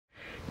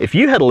If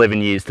you had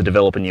 11 years to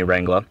develop a new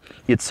Wrangler,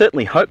 you'd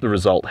certainly hope the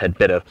result had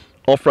better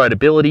off-road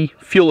ability,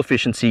 fuel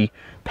efficiency,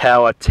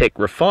 power, tech,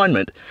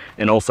 refinement,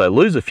 and also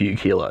lose a few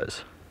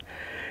kilos.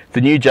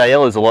 The new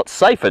JL is a lot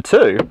safer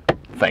too,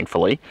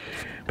 thankfully,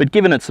 but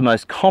given it's the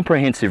most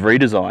comprehensive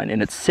redesign in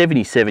its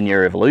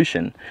 77-year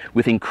evolution,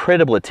 with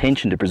incredible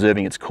attention to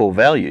preserving its core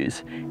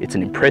values, it's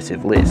an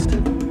impressive list.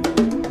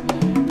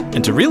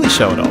 And to really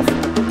show it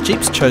off,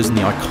 Jeep's chosen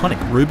the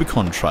iconic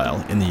Rubicon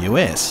Trail in the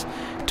US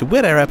to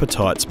whet our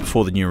appetites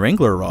before the new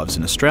Wrangler arrives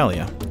in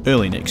Australia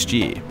early next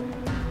year.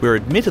 We're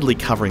admittedly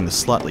covering the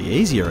slightly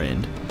easier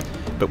end,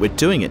 but we're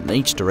doing it in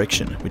each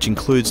direction, which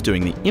includes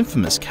doing the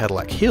infamous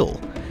Cadillac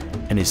Hill,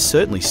 and is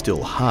certainly still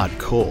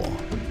hardcore.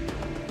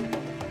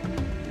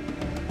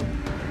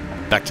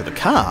 Back to the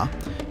car,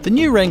 the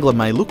new Wrangler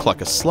may look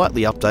like a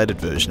slightly updated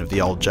version of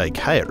the old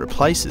JK it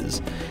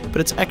replaces,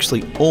 but it's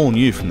actually all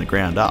new from the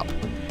ground up,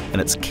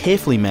 and its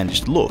carefully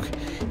managed look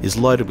is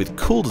loaded with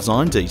cool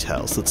design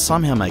details that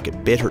somehow make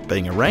it better at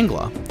being a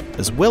Wrangler,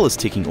 as well as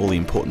ticking all the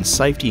important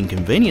safety and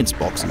convenience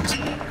boxes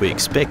we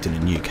expect in a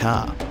new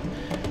car.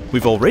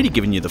 We've already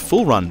given you the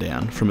full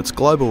rundown from its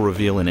global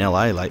reveal in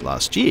LA late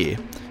last year,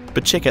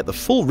 but check out the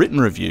full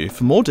written review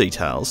for more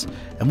details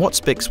and what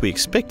specs we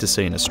expect to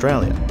see in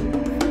Australia.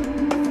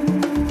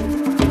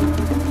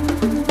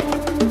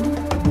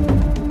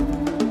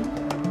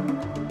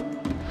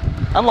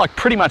 Unlike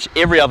pretty much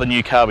every other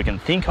new car we can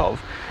think of,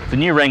 the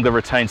new Wrangler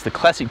retains the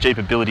classic Jeep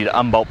ability to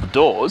unbolt the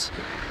doors,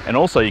 and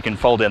also you can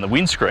fold down the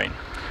windscreen,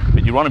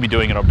 but you want to be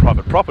doing it on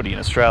private property in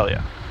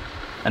Australia.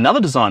 Another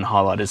design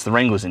highlight is the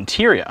Wrangler's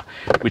interior,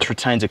 which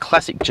retains a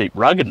classic Jeep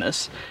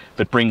ruggedness,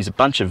 but brings a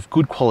bunch of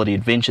good quality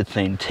adventure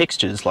themed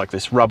textures like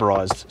this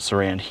rubberized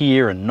surround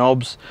here and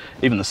knobs,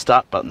 even the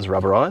start button's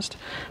rubberized,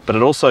 but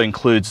it also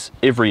includes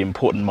every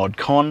important mod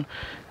con,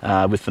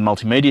 with the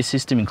multimedia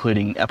system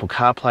including Apple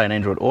CarPlay and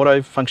Android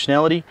Auto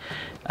functionality,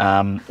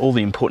 all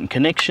the important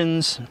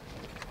connections,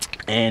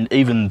 and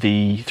even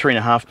the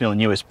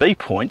 3.5mm USB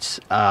points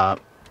are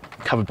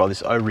covered by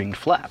this O-ringed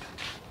flap.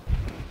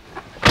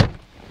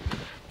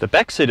 The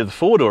back seat of the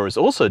four-door is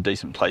also a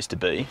decent place to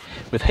be,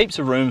 with heaps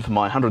of room for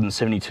my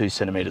 172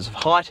 centimetres of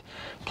height,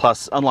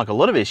 plus unlike a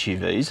lot of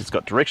SUVs, it's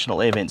got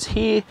directional air vents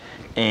here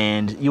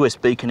and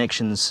USB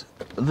connections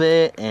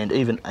there, and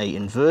even a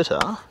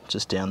inverter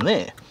just down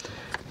there.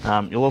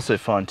 You'll also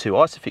find two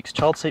Isofix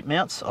child seat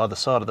mounts either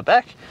side of the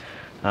back.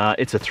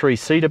 It's a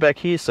 3-seater back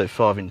here, so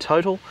 5 in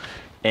total,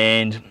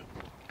 and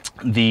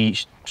the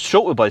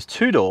short wheelbase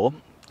 2-door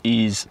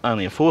is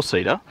only a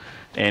 4-seater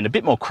and a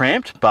bit more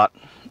cramped, but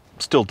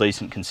still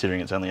decent considering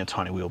it's only a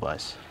tiny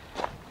wheelbase.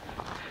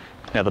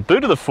 Now the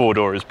boot of the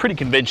 4-door is pretty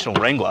conventional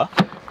Wrangler,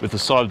 with the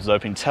sides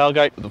opening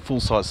tailgate with a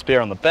full-size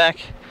spare on the back,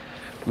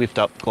 lift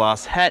up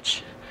glass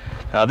hatch.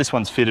 This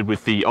one's fitted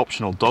with the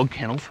optional dog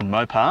kennel from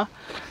Mopar.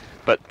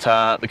 But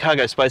the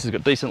cargo space has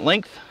got decent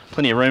length,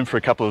 plenty of room for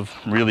a couple of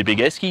really big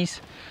eskies,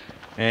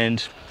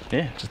 and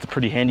yeah, just a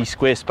pretty handy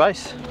square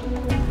space.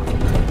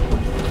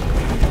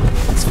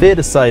 It's fair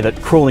to say that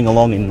crawling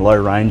along in low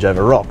range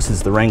over rocks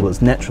is the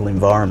Wrangler's natural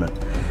environment,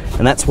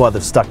 and that's why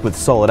they've stuck with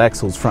solid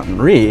axles front and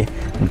rear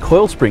and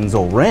coil springs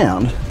all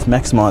round to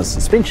maximise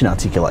suspension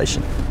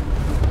articulation.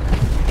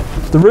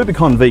 The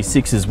Rubicon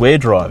V6s we're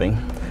driving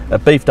are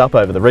beefed up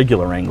over the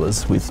regular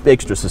Wranglers with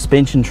extra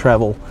suspension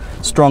travel,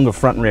 stronger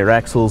front and rear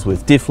axles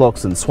with diff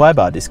locks and sway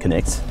bar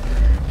disconnects,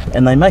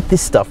 and they make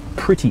this stuff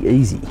pretty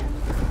easy.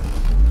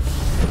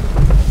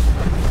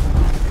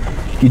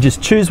 You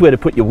just choose where to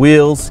put your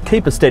wheels,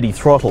 keep a steady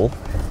throttle,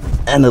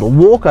 and it'll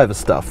walk over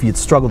stuff you'd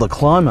struggle to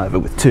climb over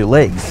with 2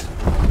 legs.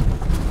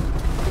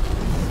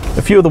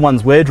 A few of the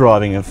ones we're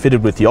driving are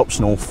fitted with the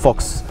optional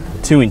Fox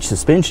 2-inch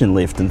suspension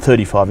lift and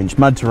 35-inch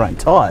mud terrain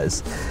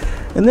tyres,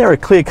 and they're a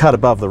clear cut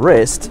above the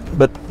rest,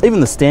 but even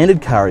the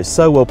standard car is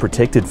so well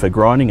protected for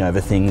grinding over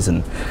things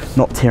and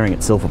not tearing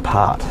itself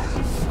apart.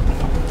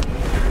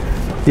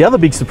 The other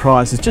big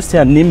surprise is just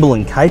how nimble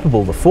and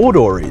capable the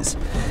 4-door is,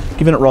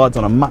 given it rides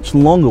on a much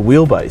longer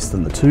wheelbase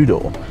than the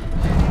 2-door.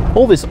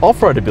 All this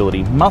off-road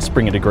ability must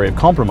bring a degree of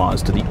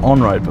compromise to the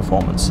on-road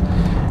performance,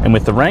 and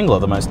with the Wrangler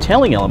the most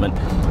telling element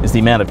is the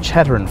amount of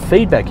chatter and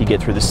feedback you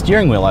get through the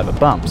steering wheel over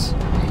bumps.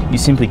 You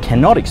simply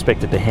cannot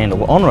expect it to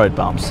handle on-road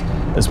bumps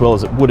as well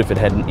as it would if it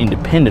had an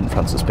independent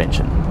front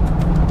suspension.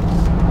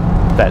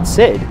 That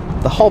said,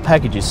 the whole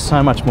package is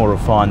so much more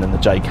refined than the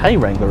JK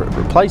Wrangler it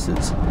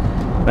replaces,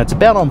 and it's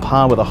about on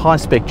par with a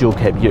high-spec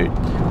dual-cab ute,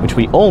 which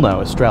we all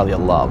know Australia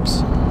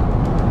loves.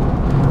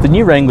 The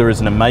new Wrangler is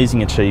an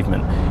amazing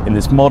achievement in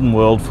this modern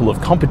world full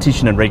of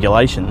competition and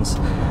regulations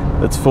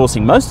that's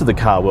forcing most of the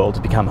car world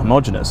to become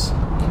homogenous.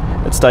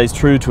 It stays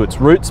true to its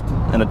roots,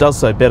 and it does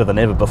so better than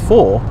ever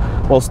before,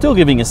 while still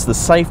giving us the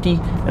safety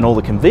and all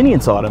the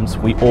convenience items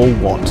we all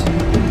want.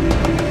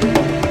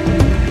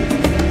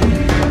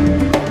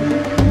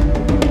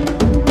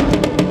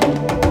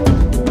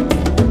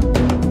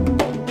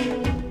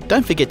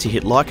 Don't forget to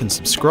hit like and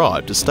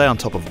subscribe to stay on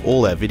top of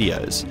all our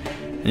videos,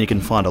 and you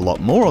can find a lot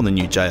more on the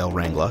new JL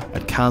Wrangler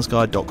at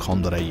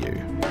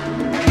carsguide.com.au.